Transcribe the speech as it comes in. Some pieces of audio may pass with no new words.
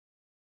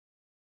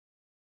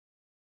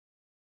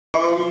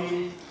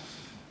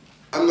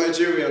I'm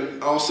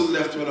Nigerian. I also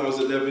left when I was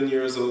 11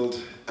 years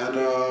old,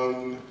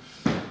 and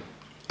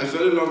I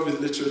fell in love with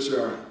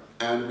literature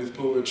and with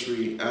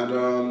poetry,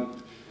 and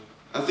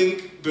I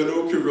think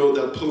Benoku wrote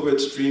that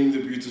poets dream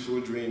the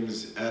beautiful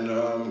dreams, and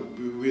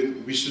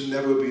we should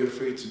never be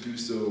afraid to do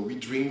so. We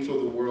dream for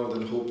the world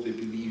and hope they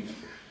believe.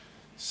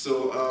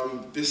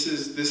 So this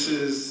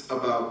is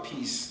about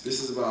peace.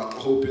 This is about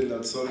hoping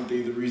that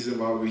someday the reason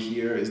why we're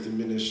here is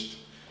diminished,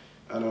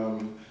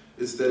 and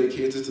it's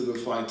dedicated to the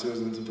fighters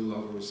and to the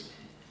lovers.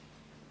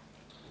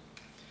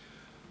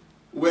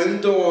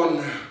 When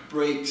dawn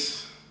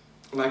breaks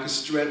like a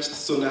stretched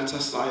sonata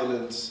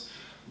silence,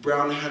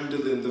 brown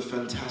handling the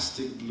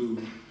fantastic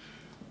blue.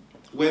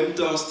 When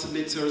dust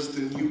litters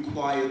the new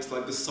quiet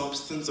like the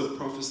substance of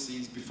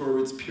prophecies before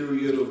its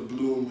period of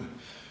bloom.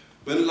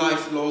 When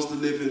life lulls the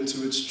living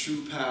to its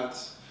true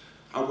path,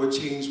 our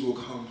change will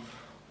come.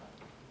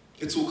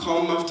 It will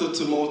come after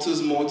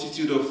tumultuous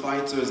multitude of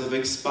fighters have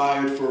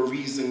expired for a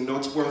reason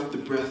not worth the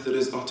breath it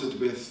is uttered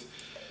with.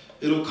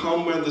 It'll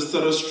come when the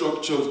subtle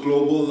structure of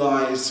global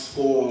lies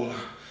fall,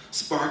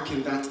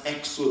 sparking that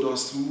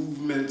exodus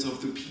movement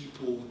of the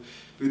people.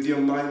 With your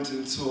mind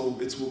in tow,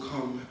 it will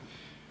come.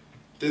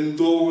 Then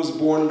those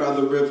born by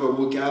the river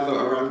will gather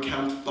around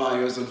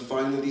campfires and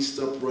finally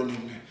stop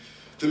running.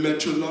 The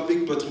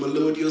metronomic but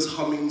melodious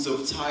hummings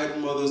of tired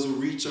mothers will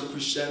reach a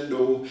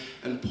crescendo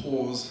and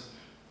pause.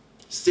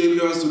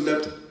 Sailors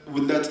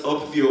will let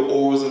up their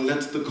oars and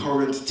let the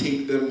current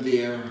take them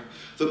there.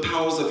 The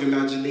powers of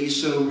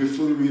imagination will be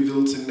fully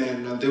revealed to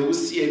men, and they will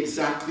see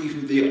exactly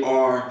who they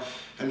are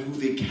and who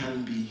they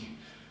can be.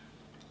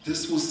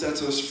 This will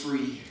set us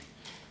free.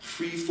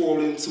 Free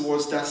falling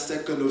towards that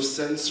second of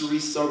sensory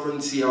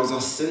sovereignty as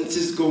our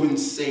senses go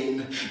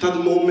insane. That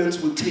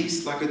moment will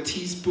taste like a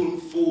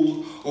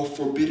teaspoonful of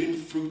forbidden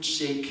fruit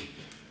shake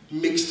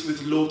mixed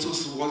with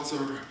lotus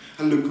water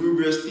and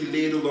lugubriously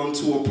ladled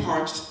onto a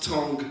parched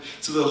tongue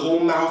till the whole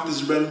mouth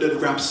is rendered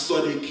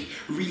rhapsodic,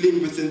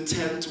 reeling with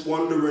intent,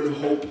 wonder, and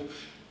hope.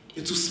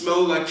 It will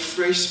smell like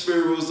fresh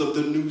furrows of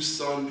the new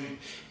sun,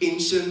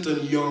 ancient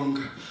and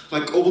young,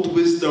 like old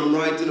wisdom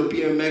riding a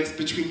BMX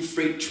between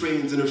freight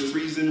trains in a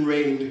freezing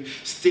rain,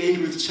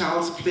 stained with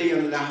child's play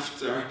and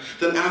laughter.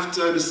 Then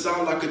after, the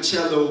sound like a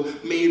cello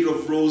made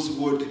of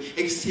rosewood,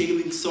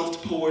 exhaling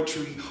soft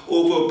poetry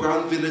over a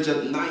brown village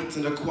at night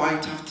and a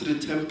quiet after the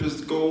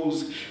tempest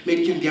goes,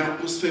 making the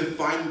atmosphere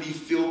finally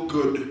feel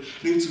good,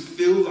 and to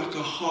feel like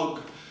a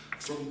hug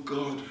from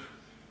God.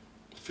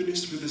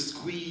 Finished with a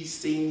squeeze,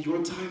 saying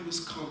your time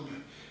has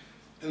come,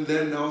 and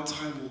then our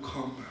time will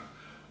come.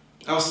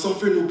 Our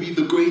suffering will be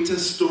the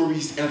greatest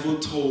stories ever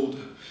told.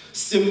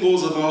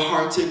 Symbols of our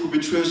heartache will be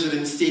treasured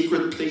in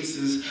sacred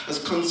places as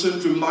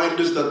constant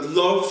reminders that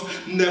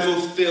love never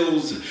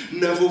fails,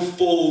 never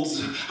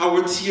folds.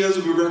 Our tears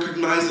will be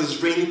recognized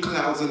as rain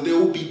clouds and they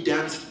will be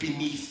danced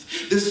beneath.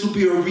 This will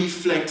be a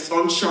reflex,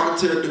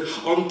 uncharted,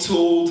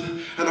 untold,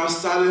 and our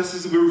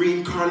silences will be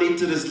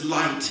reincarnated as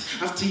light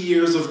after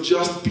years of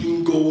just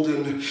being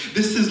golden.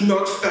 This is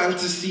not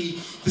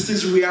fantasy. This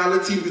is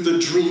reality with a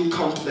dream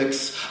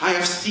complex. I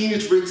have seen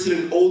it written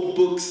in old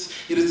books.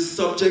 It is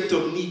the subject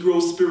of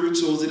Negro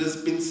spirituals. It has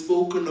been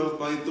spoken of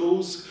by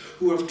those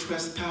who have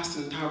trespassed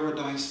in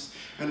paradise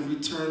and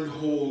returned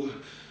whole.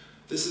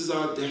 This is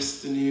our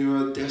destiny. We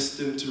are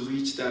destined to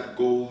reach that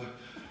goal.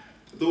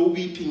 Though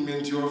weeping may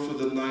endure for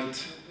the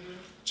night,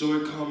 joy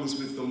comes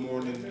with the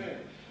morning.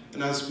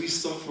 And as we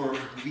suffer,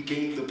 we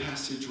gain the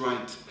passage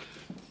right.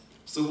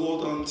 So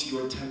hold on to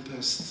your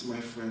tempests, my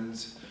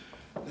friends.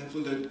 Never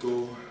let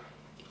go.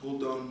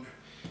 Hold on.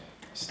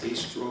 Stay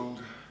strong.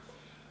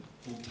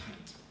 Hold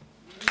tight.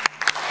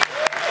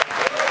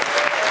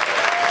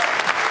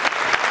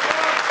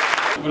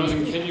 When I was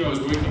in Kenya, I was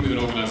working with an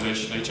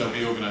organisation,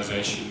 HIV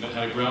organisation, that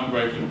had a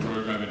groundbreaking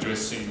program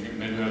addressing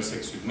men who have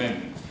sex with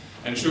men.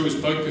 And sure, it was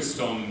focused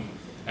on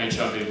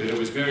HIV, but it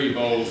was very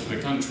bold for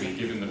the country,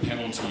 given the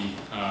penalty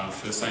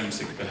for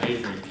same-sex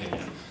behaviour in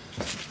Kenya.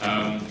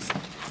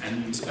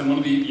 And one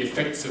of the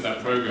effects of that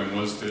program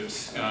was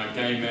that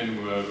gay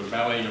men were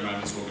rallying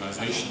around this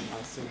organisation.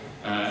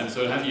 And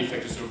so it had the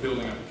effect of sort of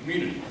building up a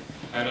community.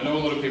 And I know a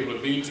lot of people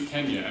have been to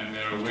Kenya and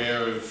they're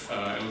aware of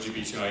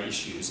LGBTI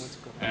issues.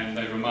 And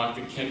they remark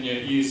that Kenya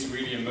is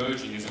really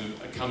emerging as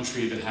a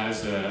country that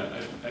has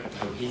a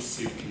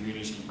cohesive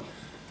community.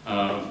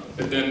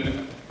 But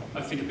then I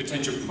think a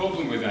potential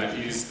problem with that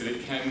is that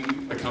it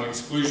can become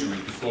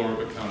exclusionary before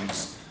it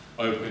becomes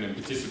open and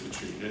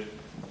participatory.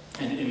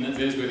 And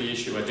there's where the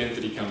issue of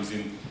identity comes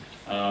in,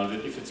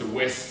 that if it's a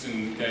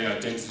Western gay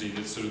identity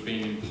that's sort of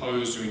being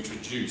imposed or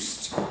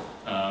introduced,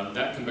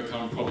 that can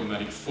become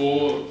problematic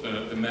for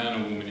the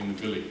man or woman in the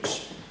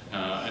village,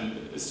 and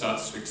it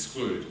starts to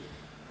exclude.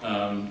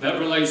 That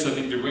relates, I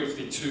think,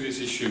 directly to this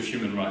issue of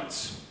human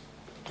rights.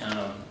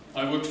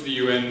 I worked for the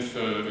UN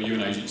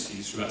UN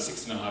agencies for about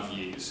 6.5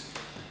 years,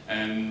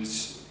 and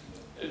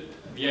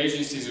the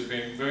agencies have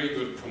been very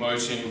good at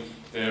promoting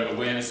their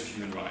awareness of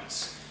human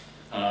rights.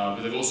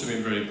 But they've also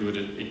been very good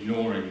at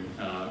ignoring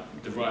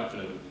the right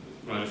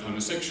of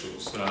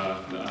homosexuals.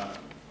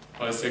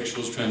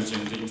 bisexuals,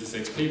 transgender,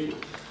 intersex people,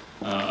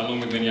 along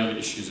with many other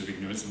issues of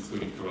ignorance,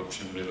 including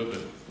corruption and whatever,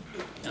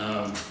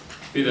 but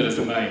be that as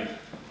it may.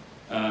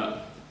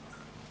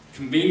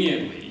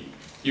 Conveniently,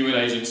 UN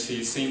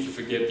agencies seem to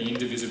forget the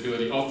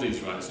indivisibility of these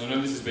rights. I know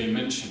this has been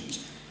mentioned,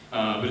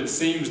 but it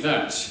seems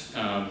that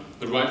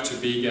the right to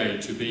be gay,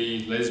 to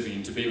be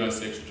lesbian, to be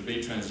bisexual, to be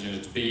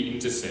transgender, to be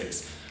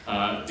intersex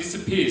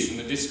disappears from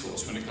the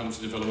discourse when it comes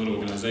to development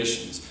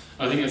organisations.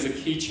 I think that's a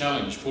key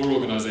challenge for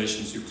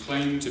organisations who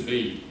claim to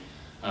be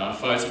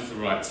fighting for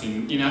rights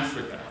in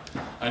Africa,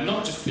 and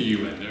not just the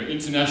UN. There are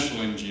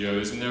international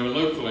NGOs and there are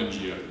local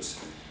NGOs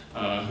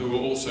who are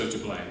also to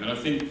blame. And I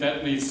think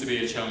that needs to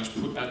be a challenge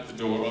put at the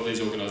door of these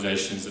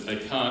organisations, that they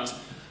can't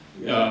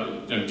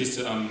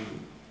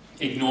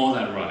ignore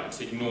that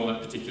right, ignore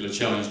that particular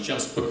challenge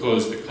just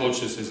because the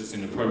culture says it's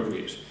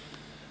inappropriate.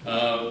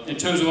 In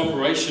terms of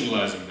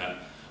operationalising that,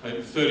 I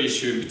think the third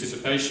issue,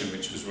 participation,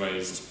 which was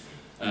raised,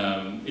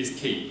 is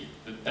key.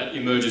 That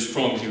emerges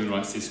from human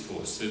rights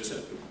discourse,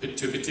 that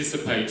to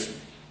participate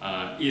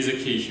is a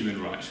key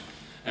human right.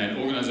 And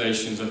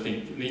organisations, I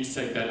think, need to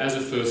take that as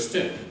a first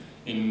step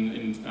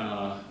in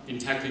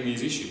tackling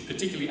these issues,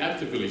 particularly at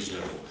the village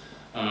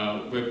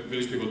level, where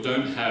village people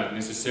don't have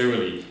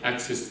necessarily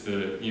access to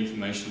the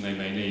information they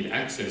may need,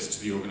 access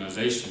to the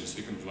organisations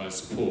who can provide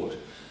support.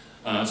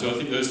 So I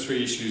think those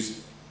three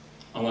issues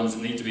are ones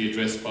that need to be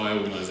addressed by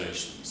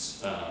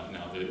organisations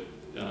now, the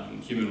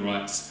human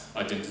rights,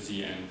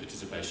 identity and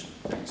participation.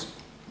 Thanks.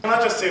 Can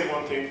I just say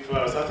one thing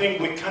first? I think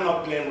we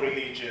cannot blame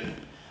religion,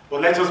 but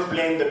let us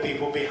blame the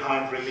people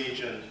behind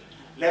religion.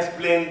 Let's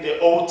blame the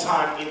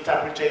old-time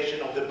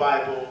interpretation of the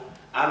Bible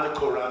and the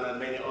Quran and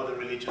many other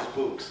religious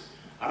books.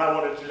 And I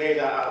wanted to lay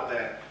that out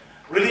there.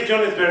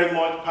 Religion is very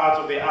much part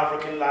of the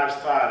African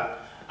lifestyle.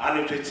 And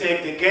if we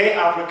take the gay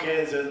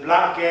Africans and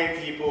black gay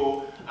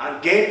people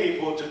and gay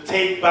people to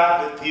take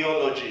back the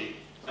theology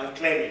and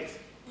claim it.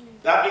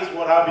 That is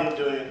what I've been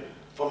doing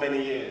for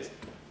many years.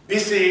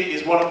 BC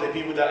is one of the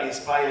people that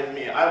inspired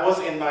me. I was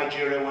in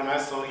Nigeria when I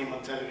saw him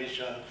on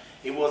television.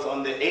 It was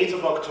on the 8th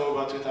of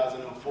October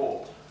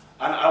 2004.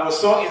 And I was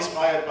so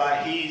inspired by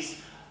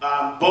his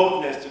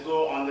boldness to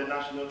go on the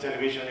national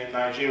television in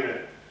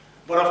Nigeria.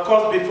 But of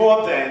course,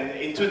 before then,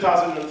 in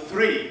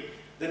 2003,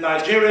 the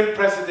Nigerian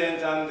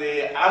president and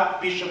the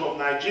Archbishop of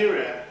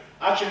Nigeria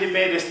actually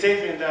made a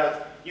statement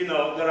that, you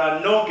know, there are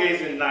no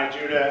gays in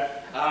Nigeria,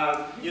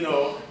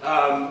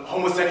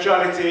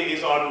 homosexuality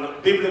is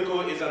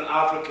unbiblical, is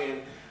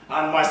un-African.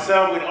 And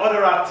myself with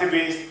other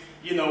activists,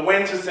 you know,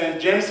 went to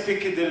St. James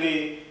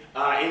Piccadilly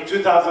in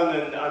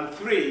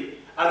 2003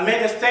 and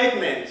made a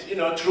statement, you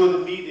know, through the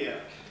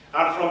media.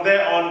 And from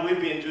there on,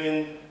 we've been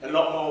doing a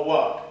lot more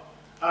work.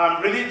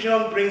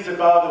 Religion brings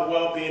about the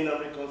well-being and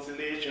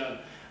reconciliation.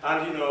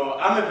 And, you know,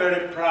 I'm a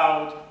very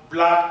proud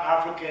black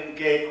African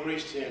gay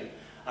Christian.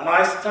 And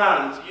I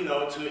stand, you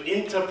know, to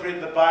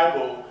interpret the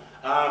Bible,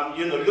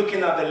 you know,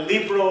 looking at the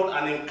liberal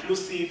and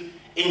inclusive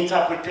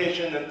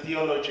interpretation and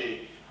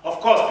theology. Of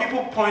course,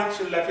 people point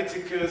to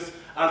Leviticus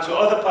and to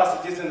other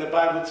passages in the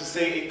Bible to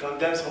say it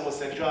condemns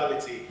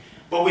homosexuality.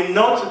 But we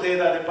know today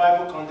that the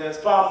Bible condemns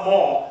far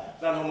more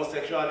than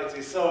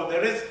homosexuality. So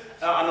there is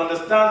an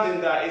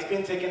understanding that it's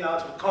been taken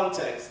out of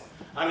context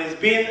and it's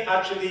being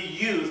actually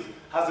used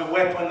as a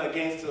weapon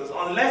against us.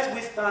 Unless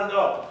we stand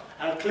up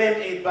and claim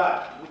it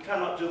back, we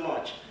cannot do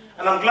much.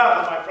 And I'm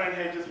glad that my friend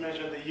here just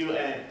mentioned the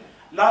UN.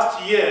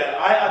 Last year,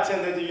 I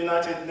attended the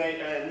United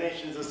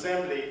Nations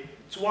Assembly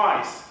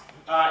twice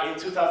in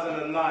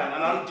 2009,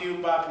 and I'm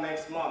due back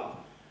next month.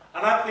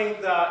 And I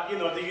think that, you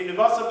know, the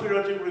Universal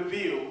Periodic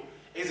Review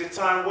is a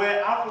time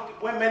where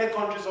many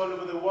countries all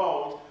over the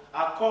world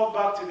are called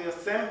back to the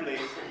Assembly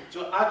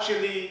to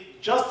actually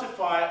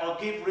justify or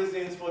give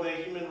reasons for their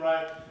human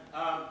rights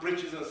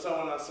breaches and so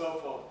on and so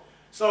forth.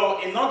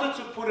 So in order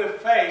to put a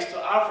face to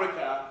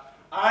Africa,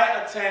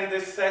 I attend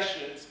these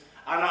sessions,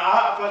 and I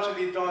have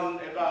actually done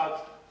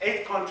about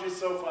 8 countries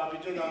so far. I'll be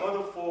doing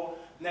another 4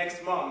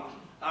 next month,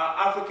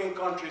 African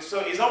countries. So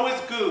it's always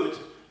good,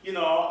 you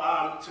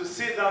know, to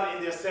sit down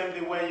in the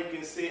assembly where you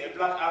can see a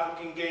black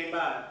African gay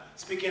man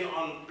speaking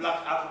on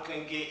black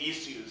African gay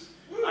issues.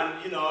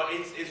 And, you know,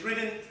 it's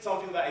really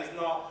something that is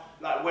not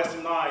like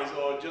westernized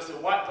or just a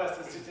white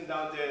person sitting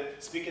down there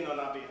speaking on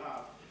our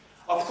behalf.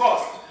 Of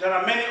course, there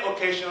are many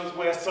occasions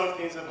where such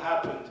things have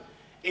happened.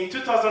 In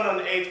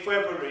 2008,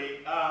 February,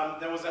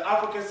 there was an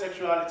African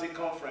Sexuality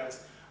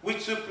Conference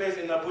which took place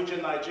in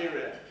Abuja,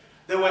 Nigeria.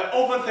 There were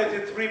over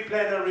 33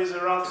 plenaries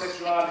around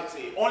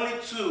sexuality. Only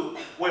 2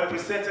 were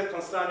presented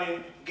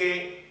concerning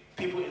gay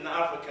people in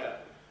Africa.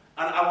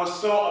 And I was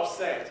so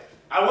upset.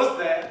 I was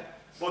there,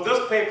 but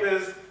those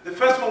papers, the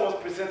first one was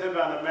presented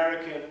by an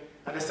American,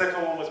 and the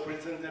second one was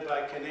presented by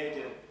a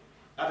Canadian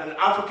at an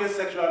African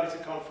Sexuality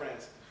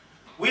Conference.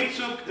 We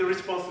took the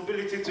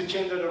responsibility to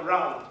change it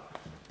around.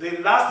 The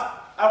last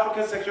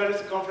African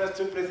Sexuality Conference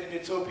took place in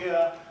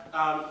Ethiopia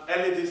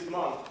early this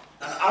month,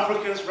 and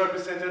Africans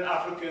represented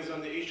Africans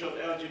on the issue of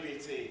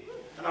LGBT.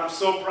 And I'm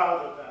so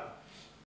proud of that.